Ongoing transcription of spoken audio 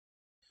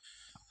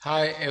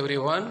Hi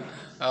everyone,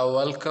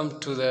 welcome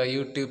to the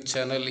YouTube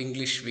channel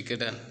English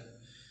Wickeden.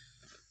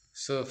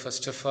 So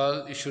first of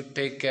all, you should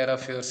take care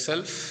of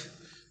yourself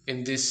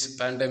in this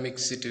pandemic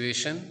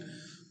situation.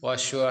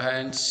 Wash your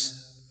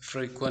hands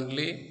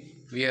frequently,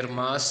 wear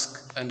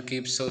mask and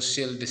keep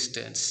social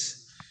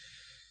distance.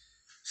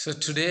 So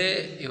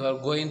today you are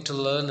going to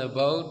learn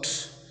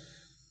about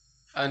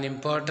an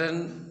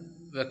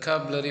important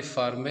vocabulary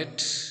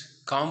format,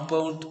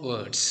 compound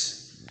words.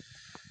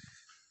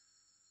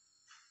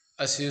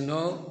 As you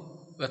know,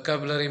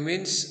 vocabulary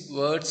means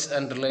words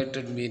and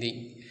related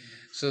meaning.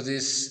 So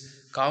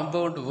these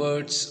compound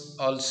words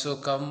also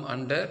come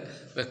under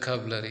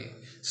vocabulary.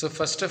 So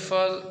first of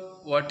all,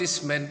 what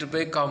is meant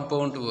by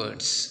compound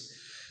words?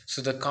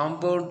 So the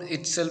compound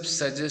itself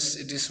suggests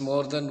it is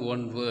more than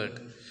one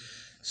word.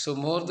 So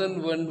more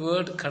than one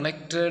word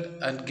connected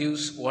and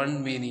gives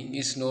one meaning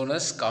is known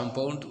as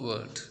compound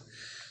word.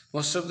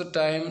 Most of the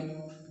time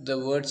the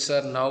words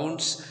are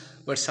nouns,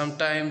 but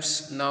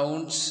sometimes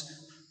nouns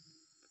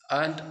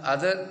and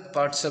other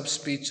parts of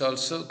speech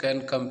also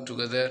can come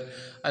together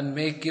and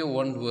make a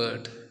one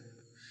word.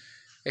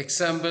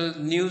 Example,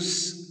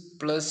 news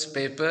plus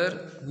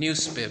paper,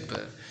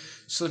 newspaper.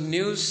 So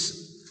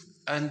news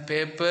and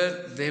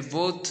paper, they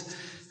both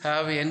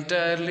have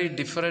entirely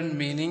different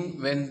meaning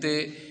when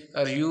they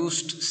are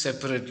used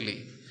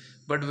separately,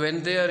 but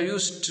when they are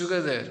used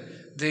together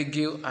they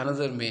give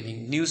another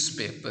meaning,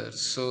 newspaper.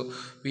 So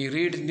we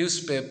read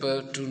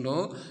newspaper to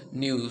know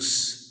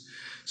news.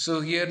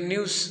 So here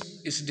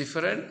news is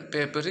different,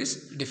 paper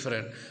is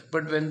different,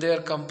 but when they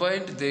are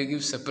combined they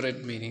give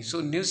separate meaning.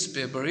 So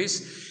newspaper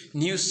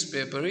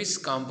is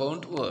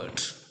compound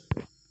word.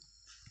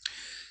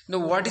 Now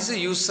what is the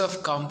use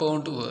of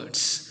compound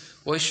words?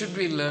 Why should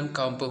we learn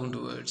compound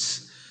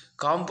words?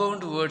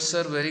 Compound words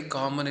are very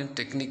common in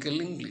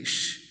technical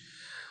English.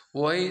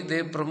 Why?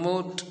 They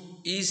promote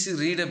easy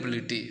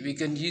readability. We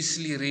can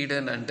easily read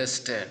and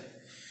understand.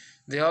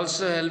 They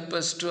also help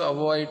us to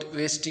avoid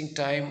wasting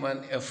time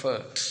and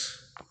effort.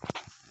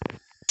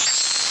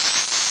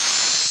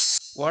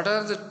 What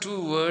are the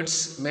two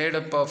words made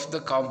up of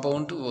the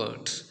compound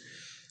word?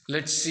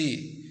 Let's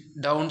see.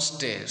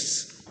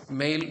 Downstairs,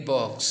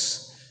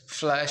 mailbox,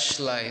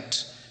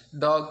 flashlight,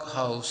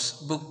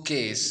 doghouse,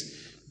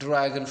 bookcase,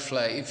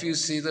 dragonfly. If you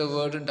see the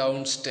word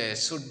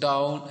downstairs, so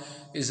down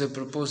is a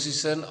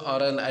preposition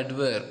or an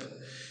adverb.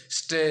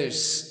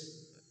 Stairs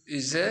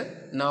is a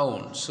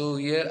noun. So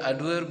here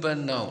adverb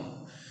and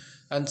noun.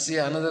 And see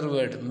another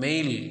word,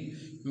 mail.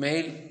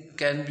 Mail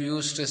can be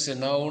used as a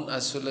noun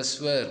as well as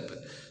verb.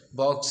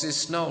 Box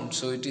is noun,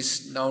 so it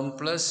is noun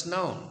plus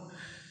noun.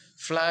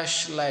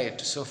 Flashlight,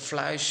 so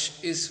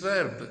flash is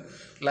verb,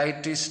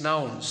 light is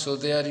noun, so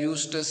they are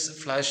used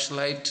as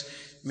flashlight,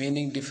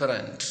 meaning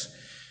different.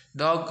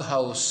 Dog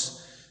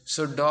house,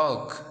 so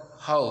dog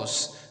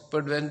house,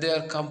 but when they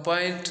are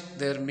combined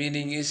their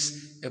meaning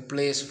is a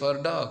place for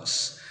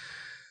dogs.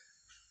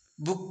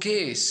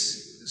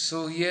 Bookcase,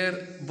 so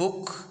here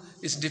book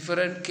is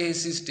different,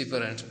 case is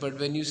different, but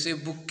when you say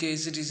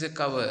bookcase it is a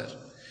cover.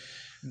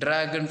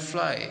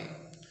 Dragonfly,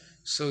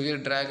 so here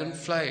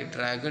dragonfly,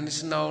 dragon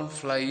is noun,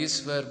 fly is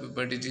verb,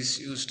 but it is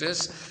used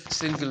as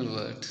single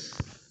word.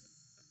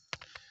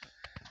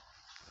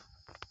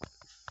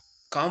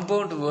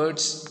 Compound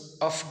words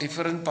of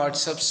different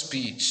parts of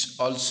speech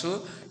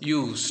also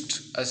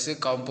used as a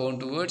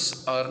compound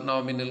words or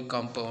nominal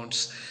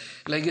compounds,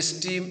 like a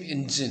steam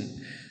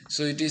engine.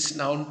 So it is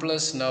noun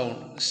plus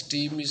noun.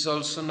 Steam is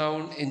also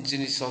noun,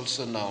 engine is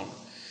also noun.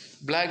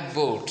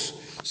 Blackboard.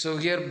 So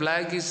here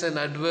black is an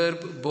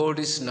adverb, board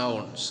is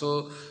noun.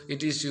 So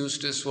it is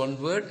used as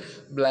one word,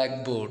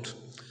 blackboard.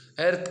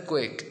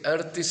 Earthquake.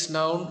 Earth is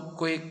noun,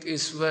 quake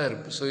is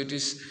verb. So it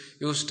is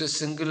used as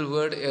single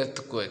word,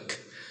 earthquake.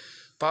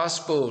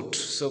 Passport.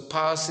 So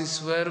pass is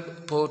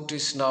verb, port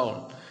is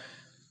noun.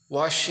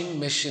 Washing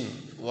machine.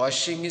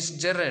 Washing is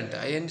gerund.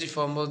 Ing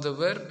form of the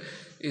verb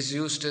is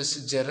used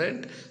as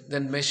gerund.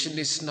 Then machine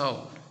is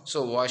noun.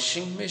 So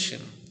washing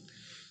machine.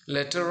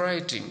 Letter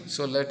writing.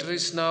 So letter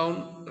is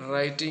noun,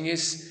 writing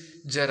is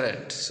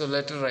gerund. So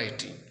letter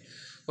writing.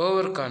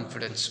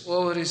 Overconfidence.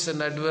 Over is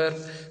an adverb,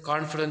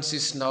 confidence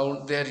is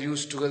noun. They are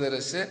used together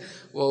as a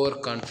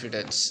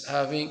overconfidence,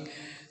 having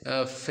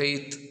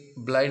faith,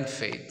 blind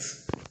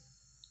faith.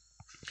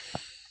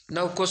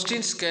 Now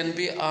questions can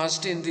be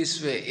asked in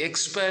this way.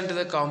 Expand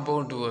the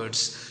compound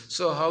words.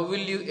 So how will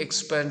you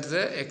expand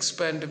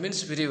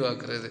means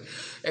virivakurathu.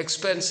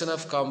 Expansion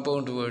of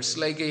compound words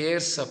like air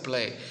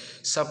supply,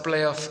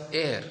 supply of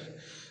air.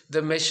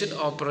 The machine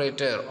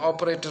operator,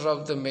 operator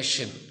of the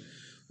machine.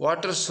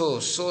 Water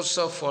source, source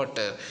of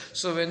water.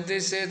 So when they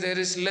say there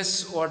is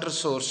less water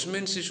source,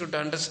 means you should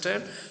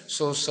understand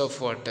source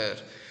of water.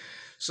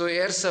 So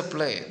air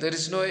supply, there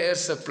is no air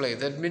supply,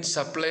 that means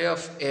supply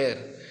of air.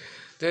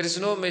 There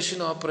is no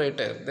machine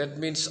operator, that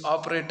means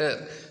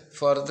operator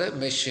for the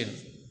machine.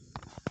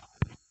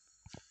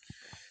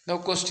 Now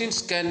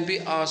questions can be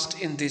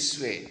asked in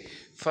this way.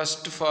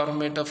 First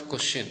format of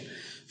question.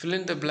 Fill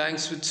in the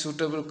blanks with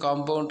suitable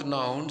compound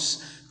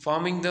nouns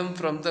forming them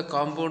from the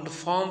compound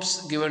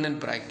forms given in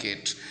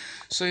bracket.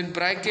 So in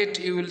bracket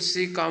you will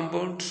see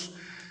compound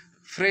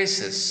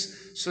phrases.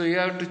 So you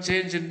have to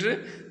change into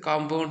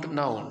compound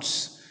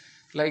nouns.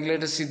 Like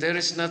let us see, there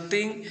is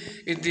nothing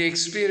in the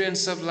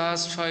experience of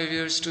last 5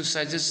 years to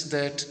suggest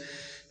that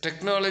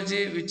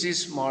technology which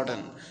is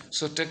modern.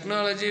 So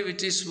technology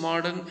which is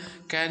modern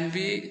can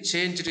be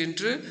changed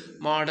into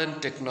modern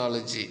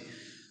technology.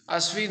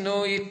 As we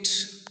know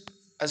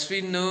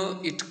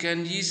it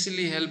can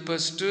easily help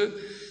us to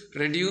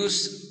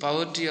reduce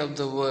poverty of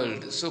the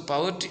world. So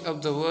poverty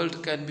of the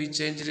world can be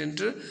changed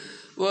into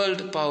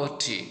world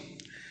poverty.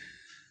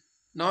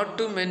 Not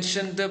to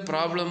mention the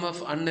problem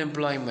of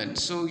unemployment.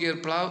 So your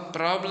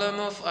problem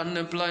of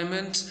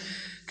unemployment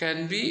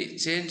can be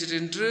changed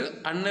into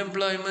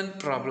unemployment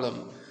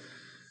problem,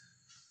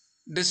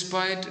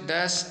 despite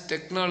dash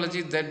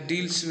technology that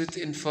deals with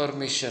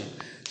information.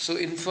 So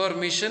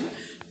information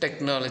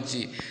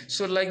technology.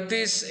 So like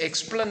this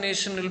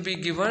explanation will be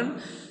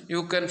given.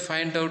 You can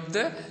find out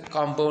the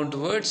compound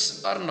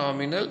words or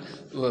nominal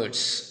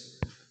words.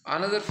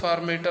 Another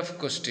format of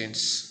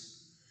questions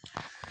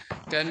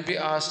can be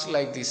asked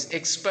like this.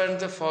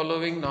 Expand the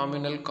following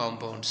nominal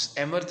compounds.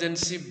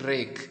 Emergency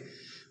brake.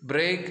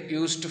 Brake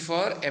used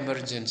for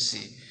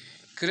emergency.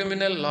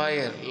 Criminal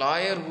lawyer.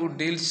 Lawyer who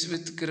deals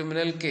with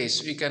criminal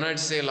case. We cannot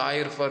say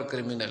lawyer for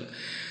criminal.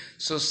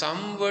 So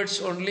some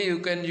words only you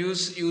can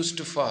use used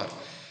for.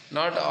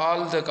 Not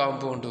all the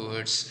compound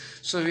words.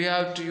 So we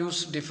have to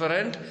use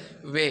different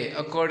way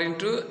according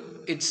to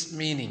its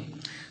meaning.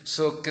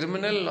 So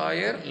criminal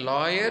lawyer.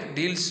 Lawyer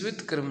deals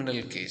with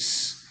criminal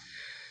case.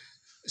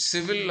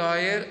 Civil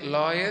lawyer.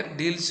 Lawyer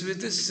deals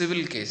with the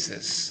civil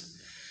cases.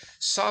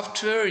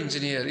 Software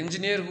engineer.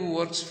 Engineer who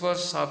works for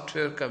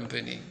software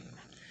company.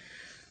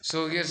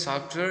 So here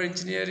software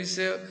engineer is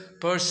a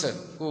person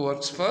who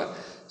works for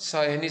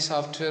any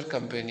software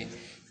company.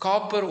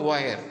 Copper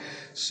wire.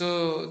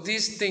 So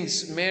these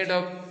things, made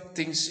of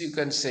things you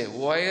can say.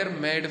 Wire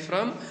made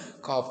from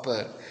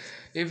copper.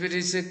 If it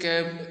is a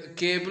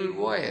cable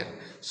wire.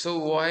 So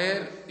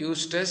wire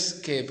used as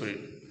cable.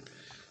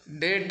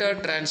 Data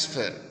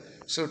transfer.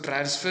 So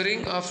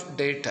transferring of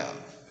data.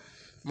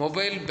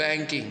 Mobile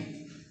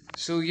banking.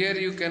 So here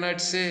you cannot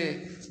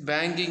say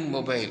banking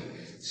mobile.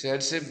 So you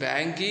have to say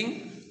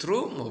banking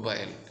through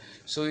mobile.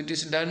 So it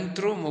is done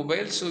through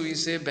mobile. So we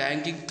say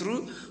banking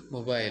through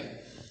mobile.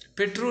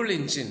 Petrol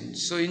engine.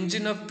 So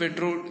engine of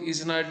petrol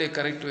is not a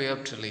correct way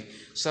of telling.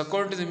 So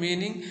according to the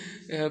meaning,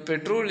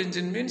 petrol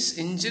engine means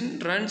engine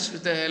runs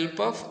with the help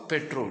of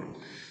petrol.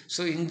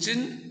 So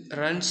engine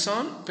runs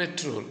on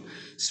petrol.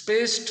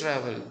 Space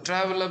travel.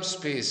 Travel of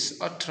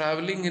space or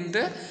traveling in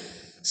the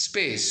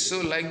space.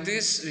 So like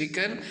this we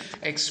can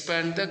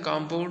expand the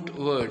compound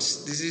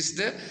words. This is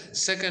the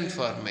second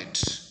format.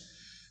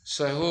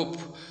 So I hope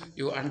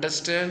you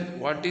understand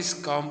what is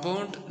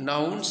compound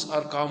nouns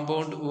or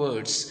compound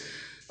words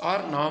or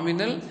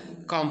nominal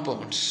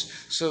compounds.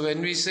 So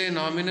when we say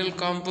nominal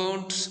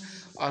compounds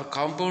or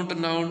compound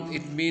noun,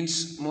 it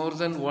means more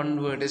than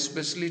one word,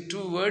 especially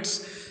two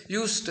words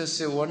used as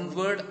a one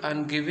word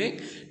and giving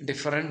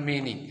different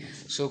meaning.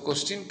 So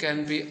question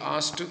can be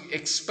asked to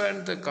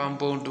expand the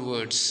compound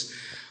words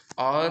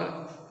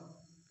or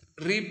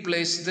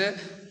replace the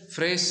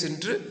phrase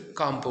into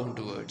compound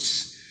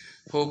words.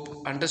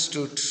 Hope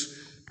understood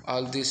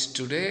all this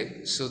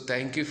today. So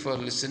thank you for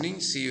listening.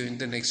 See you in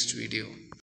the next video.